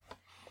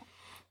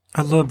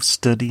I love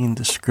studying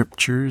the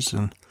scriptures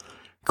and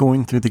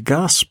going through the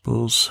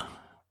Gospels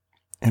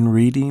and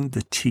reading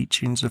the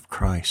teachings of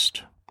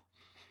Christ.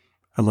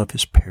 I love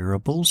his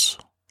parables.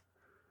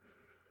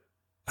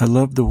 I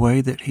love the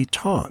way that he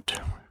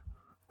taught.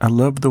 I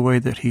love the way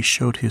that he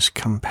showed his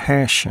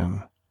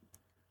compassion,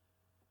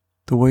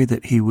 the way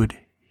that he would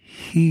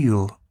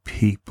heal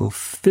people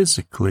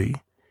physically,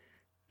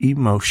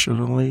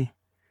 emotionally,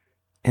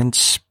 and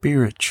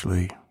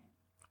spiritually.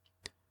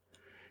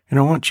 And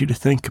I want you to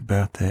think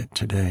about that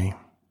today.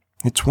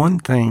 It's one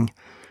thing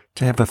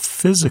to have a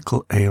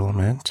physical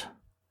ailment,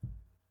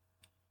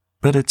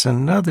 but it's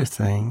another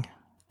thing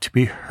to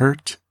be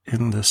hurt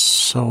in the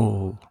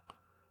soul,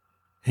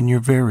 in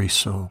your very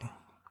soul.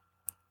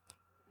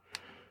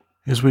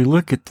 As we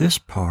look at this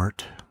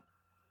part,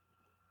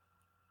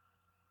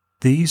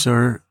 these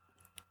are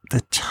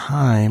the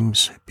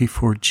times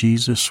before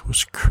Jesus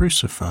was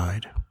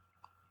crucified.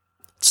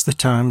 It's the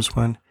times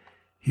when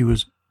he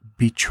was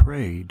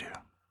betrayed,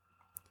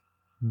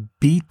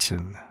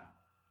 beaten,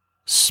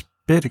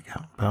 spit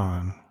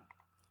upon.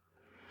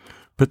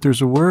 But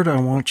there's a word I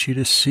want you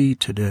to see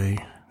today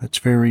that's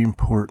very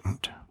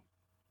important.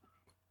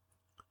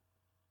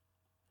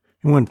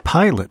 And when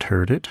Pilate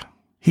heard it,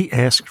 he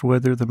asked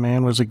whether the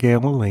man was a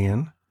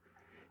Galilean,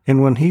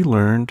 and when he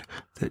learned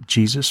that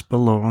Jesus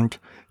belonged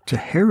to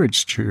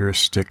Herod's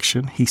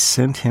jurisdiction, he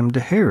sent him to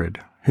Herod,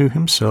 who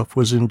himself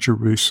was in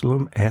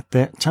Jerusalem at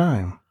that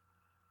time.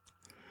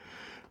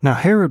 Now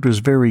Herod was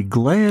very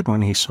glad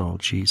when he saw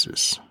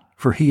Jesus,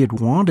 for he had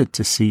wanted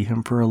to see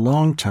him for a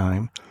long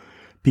time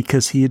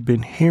because he had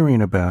been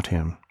hearing about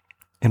him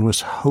and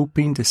was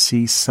hoping to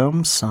see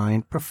some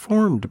sign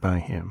performed by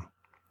him.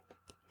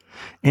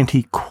 And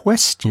he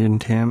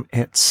questioned him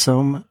at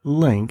some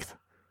length,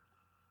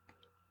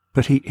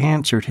 but he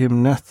answered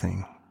him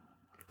nothing.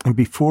 And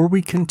before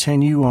we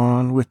continue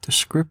on with the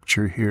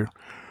scripture here,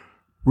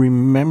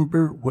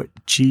 remember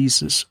what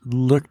Jesus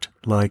looked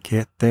like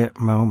at that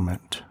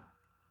moment.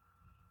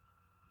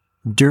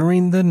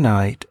 During the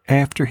night,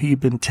 after he'd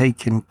been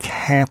taken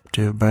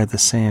captive by the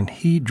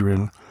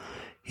Sanhedrin,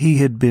 he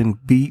had been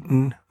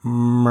beaten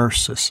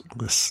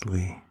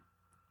mercilessly.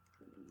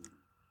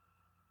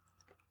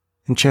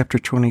 In chapter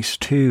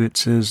 22, it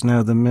says,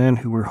 "Now the men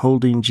who were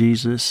holding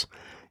Jesus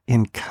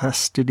in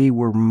custody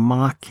were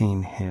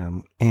mocking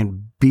him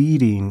and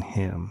beating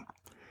him,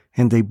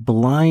 and they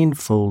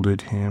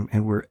blindfolded him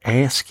and were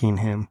asking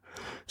him,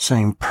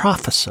 saying,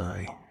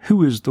 'Prophesy,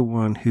 who is the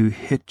one who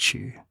hit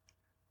you?'"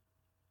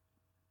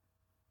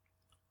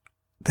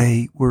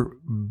 They were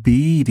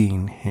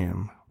beating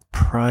him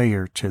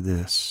prior to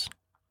this.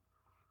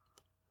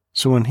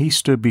 So when he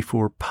stood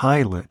before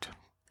Pilate,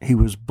 he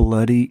was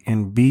bloody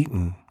and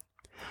beaten.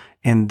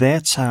 And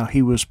that's how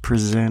he was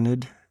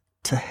presented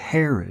to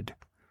Herod,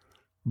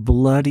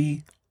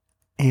 bloody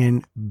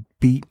and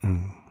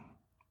beaten.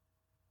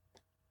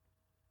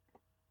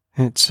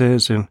 And it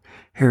says, and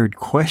Herod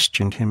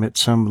questioned him at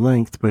some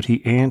length, but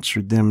he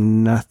answered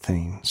them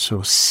nothing.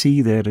 So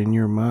see that in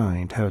your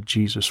mind, how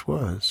Jesus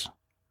was.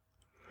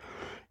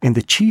 And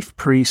the chief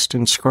priests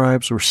and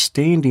scribes were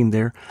standing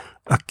there,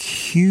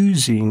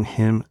 accusing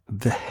him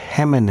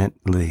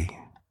vehemently.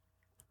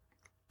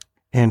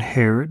 And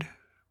Herod,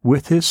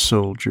 with his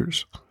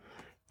soldiers,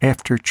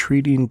 after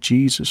treating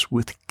Jesus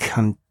with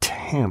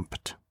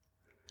contempt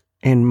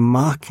and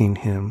mocking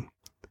him,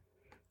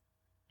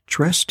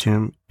 dressed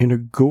him in a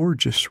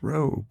gorgeous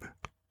robe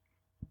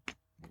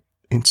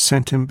and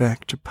sent him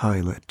back to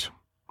Pilate.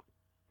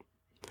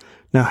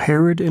 Now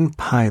Herod and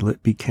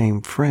Pilate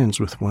became friends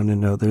with one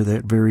another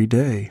that very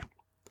day,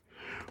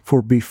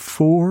 for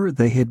before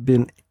they had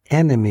been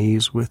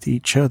enemies with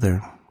each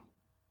other.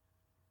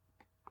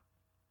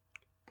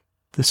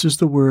 This is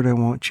the word I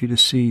want you to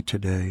see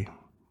today.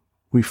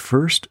 We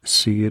first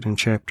see it in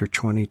chapter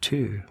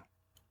 22.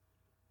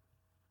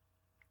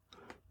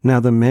 Now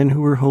the men who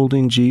were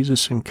holding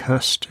Jesus in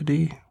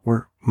custody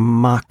were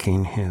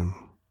mocking him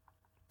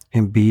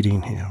and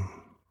beating him.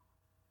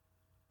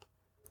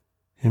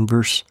 In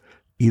verse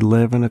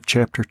 11 of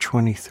chapter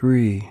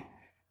 23,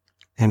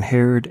 and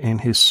Herod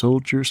and his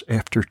soldiers,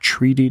 after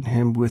treating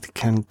him with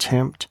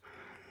contempt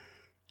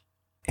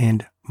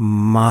and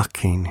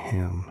mocking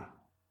him,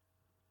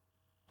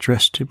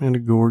 dressed him in a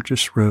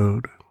gorgeous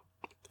robe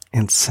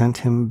and sent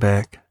him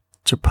back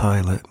to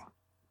Pilate.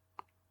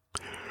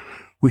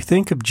 We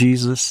think of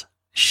Jesus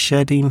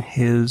shedding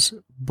his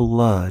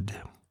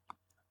blood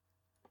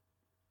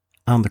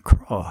on the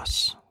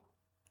cross.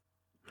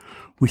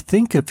 We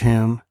think of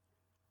him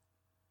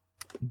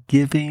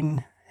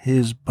giving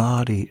his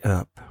body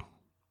up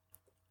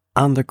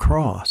on the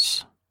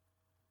cross.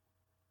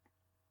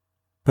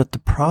 But the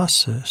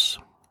process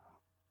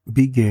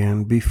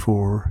began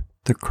before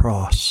the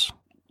cross.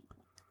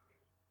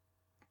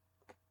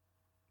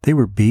 They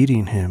were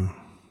beating him,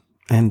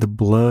 and the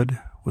blood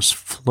was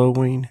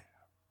flowing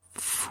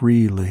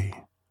freely.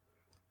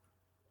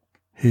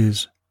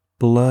 His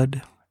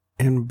blood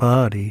and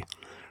body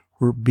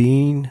were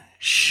being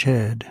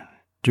shed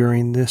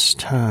during this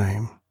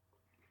time.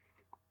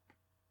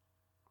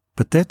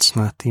 But that's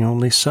not the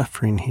only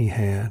suffering he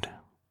had.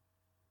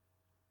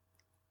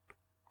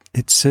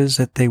 It says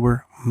that they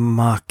were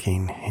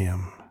mocking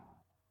him.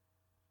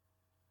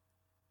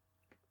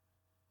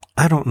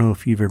 I don't know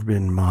if you've ever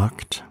been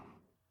mocked.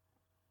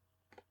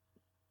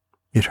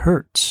 It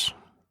hurts.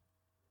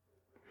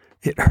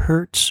 It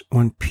hurts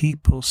when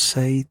people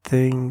say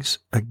things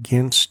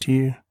against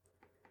you,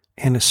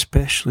 and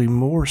especially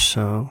more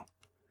so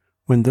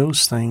when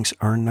those things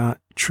are not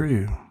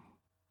true.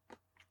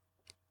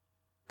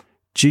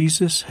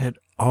 Jesus had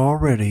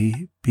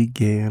already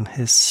began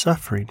his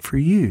suffering for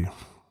you,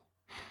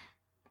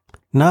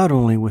 not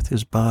only with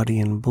his body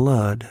and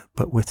blood,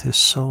 but with his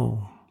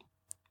soul.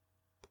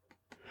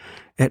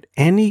 At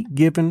any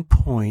given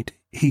point,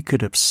 he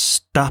could have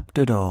stopped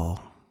it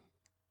all,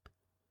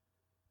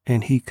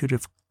 and he could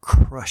have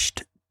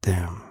crushed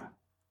them.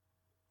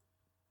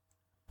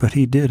 But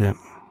he didn't.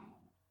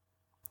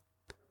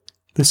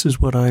 This is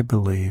what I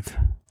believe.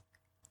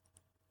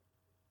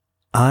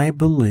 I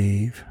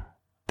believe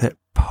that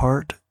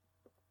part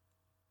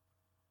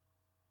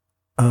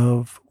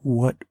of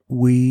what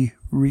we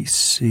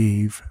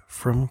receive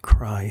from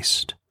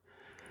Christ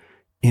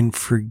in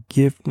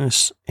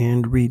forgiveness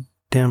and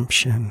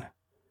redemption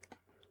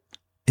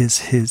is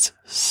his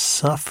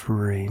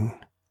suffering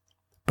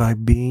by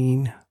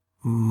being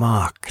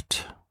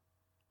mocked.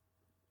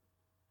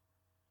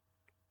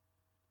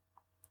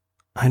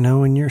 I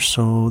know in your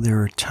soul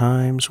there are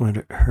times when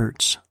it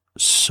hurts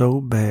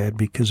so bad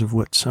because of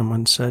what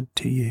someone said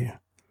to you.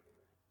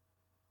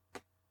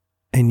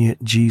 And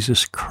yet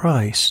Jesus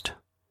Christ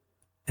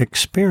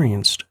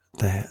experienced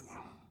that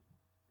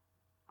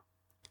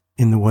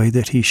in the way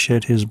that he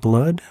shed his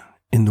blood,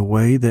 in the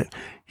way that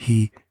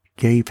he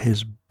gave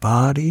his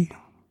body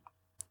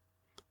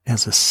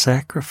as a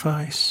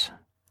sacrifice.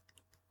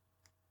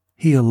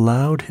 He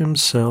allowed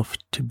himself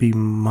to be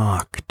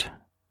mocked,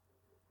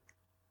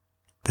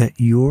 that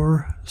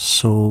your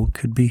soul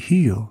could be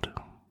healed.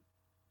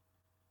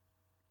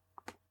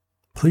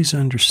 Please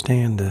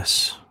understand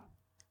this.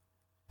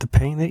 The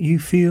pain that you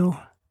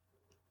feel,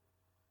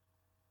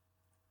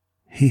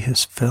 he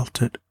has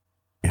felt it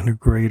in a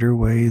greater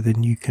way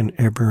than you can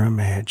ever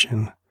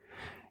imagine,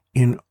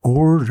 in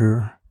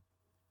order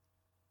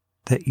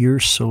that your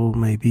soul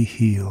may be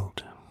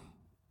healed.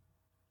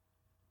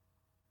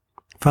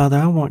 Father,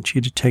 I want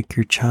you to take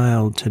your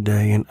child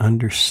today and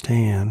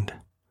understand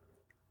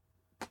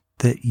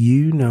that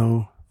you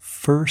know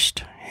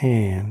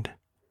firsthand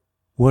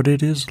what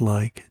it is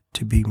like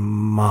to be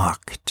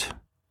mocked,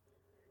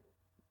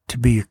 to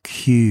be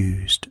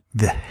accused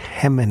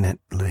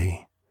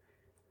vehemently.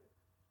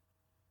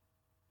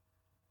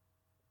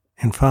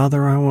 And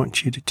Father, I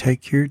want you to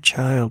take your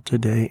child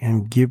today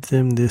and give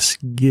them this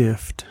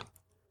gift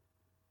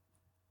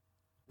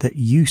that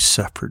you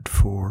suffered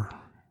for,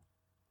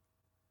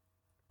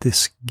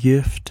 this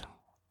gift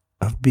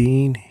of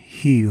being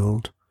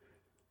healed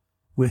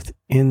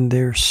within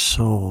their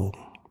soul.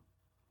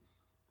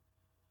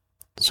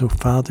 So,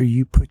 Father,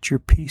 you put your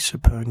peace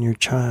upon your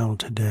child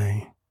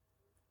today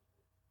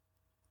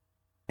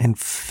and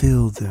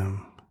fill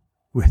them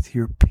with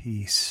your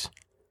peace.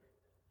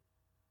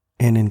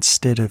 And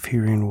instead of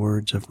hearing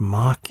words of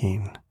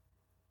mocking,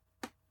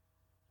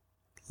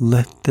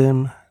 let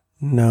them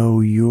know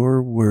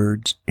your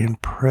words in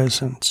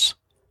presence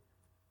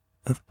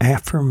of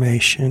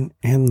affirmation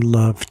and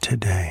love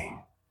today.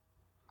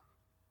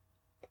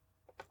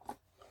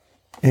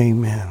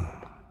 Amen.